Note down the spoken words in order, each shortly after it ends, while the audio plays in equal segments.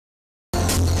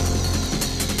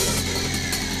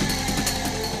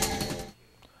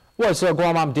What's up,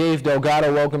 Guam? I'm Dave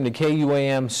Delgado. Welcome to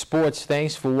KUAM Sports.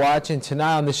 Thanks for watching.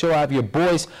 Tonight on the show, I have your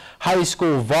boys high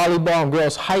school volleyball and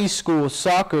girls high school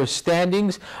soccer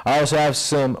standings. I also have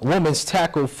some women's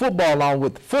tackle football along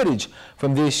with footage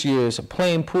from this year's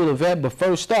playing pool event. But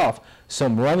first off,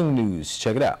 some running news.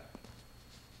 Check it out.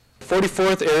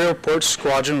 44th Aerial Port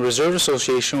Squadron Reserve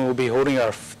Association will be holding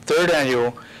our third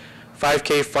annual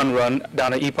 5K fun run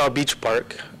down at Ipoh Beach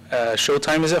Park. Show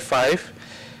time is at 5.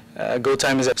 Go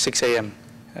time is at 6 a.m.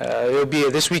 It will be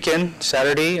this weekend,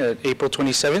 Saturday, April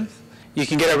 27th. You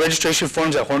can get our registration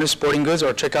forms at Hornet Sporting Goods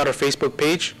or check out our Facebook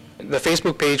page. The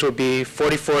Facebook page will be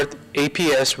 44th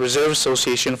APS Reserve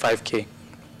Association 5K.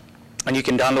 And you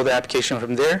can download the application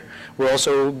from there. We'll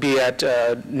also be at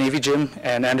Navy Gym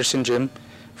and Anderson Gym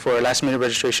for last-minute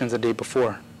registrations the day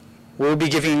before. We'll be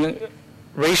giving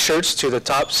race shirts to the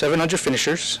top 700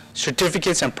 finishers.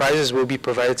 Certificates and prizes will be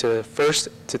provided to first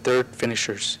to third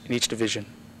finishers in each division.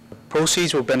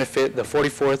 Proceeds will benefit the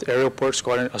 44th Aerial Port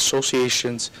Squadron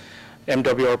Association's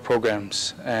MWR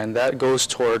programs, and that goes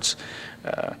towards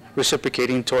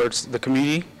reciprocating towards the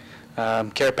community,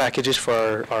 care packages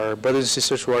for our brothers and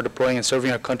sisters who are deploying and serving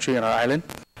our country and our island.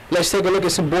 Let's take a look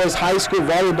at some boys high school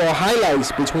volleyball highlights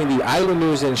between the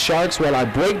Islanders and Sharks while I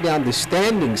break down the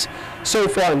standings so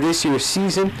far in this year's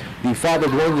season. The Father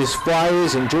Blunders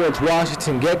Flyers and George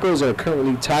Washington Geckos are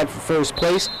currently tied for first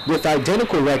place with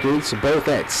identical records, both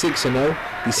at 6-0.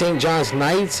 The St. John's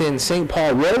Knights and St.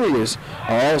 Paul Warriors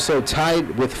are also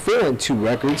tied with 4-2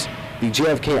 records. The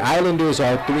JFK Islanders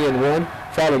are 3-1,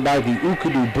 followed by the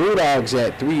Ukudu Bulldogs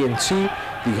at 3-2.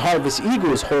 The Harvest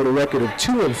Eagles hold a record of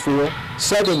 2-4.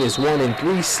 Southern is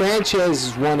 1-3. Sanchez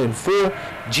is 1-4.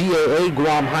 GAA,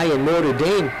 Guam High, and Notre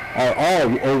Dame are all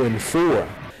 0-4.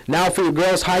 Now for the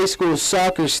girls' high school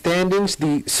soccer standings,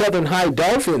 the Southern High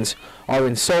Dolphins are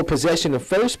in sole possession of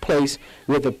first place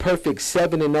with a perfect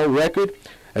 7-0 record.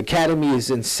 Academy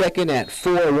is in second at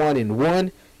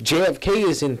 4-1-1. JFK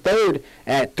is in third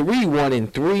at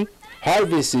 3-1-3.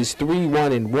 Harvest is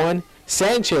 3-1-1.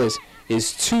 Sanchez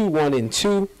is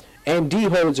 2-1-2. MD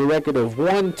holds a record of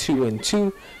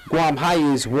 1-2-2. Guam High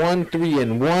is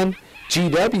 1-3-1.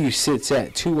 GW sits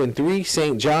at 2-3.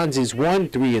 St. John's is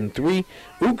 1-3-3.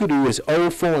 Ukudu is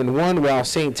 0-4-1, while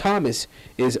St. Thomas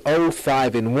is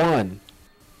 0-5-1.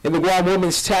 In the Guam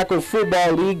Women's Tackle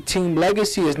Football League, Team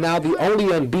Legacy is now the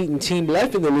only unbeaten team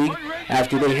left in the league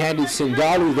after they handed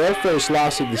Sindalu their first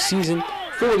loss of the season,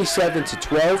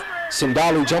 47-12.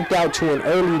 Sindalu jumped out to an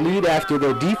early lead after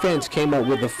their defense came up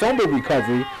with a fumble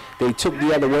recovery. They took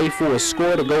the other way for a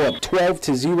score to go up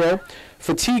 12-0.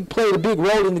 Fatigue played a big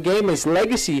role in the game as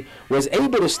Legacy was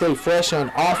able to stay fresh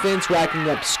on offense, racking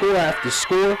up score after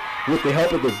score with the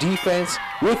help of the defense.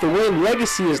 With the win,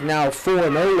 Legacy is now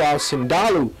 4-0, while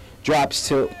Sindalu drops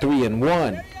to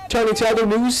 3-1. Turning to other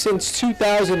news, since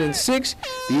 2006,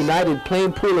 the United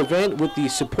Playing Pool event, with the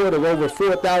support of over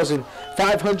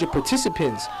 4,500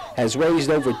 participants, has raised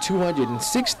over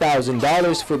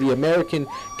 $206,000 for the American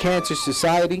Cancer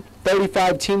Society.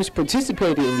 35 teams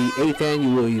participated in the 8th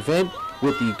annual event,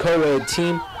 with the co-ed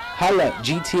team Hala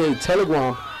GTA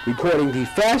Telegram recording the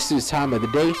fastest time of the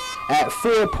day at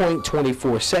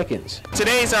 4.24 seconds.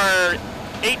 Today's our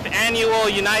 8th annual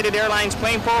United Airlines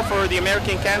plane pool for the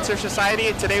American Cancer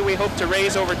Society. Today we hope to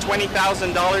raise over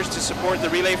 $20,000 to support the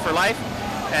Relay for Life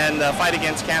and the fight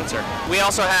against cancer. We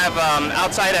also have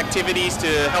outside activities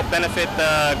to help benefit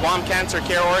the Guam Cancer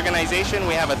Care Organization.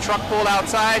 We have a truck pool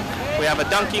outside, we have a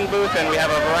dunking booth, and we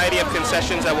have a variety of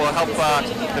concessions that will help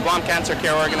the Guam Cancer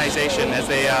Care Organization as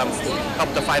they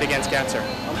help the fight against cancer.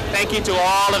 Thank you to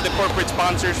all of the corporate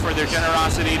sponsors for their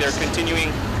generosity, their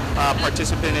continuing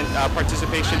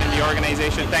participation in the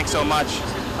organization. Thanks so much.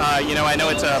 I know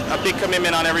it's a big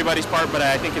commitment on everybody's part, but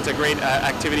I think it's a great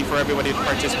activity for everybody to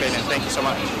participate in. Thank you so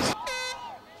much.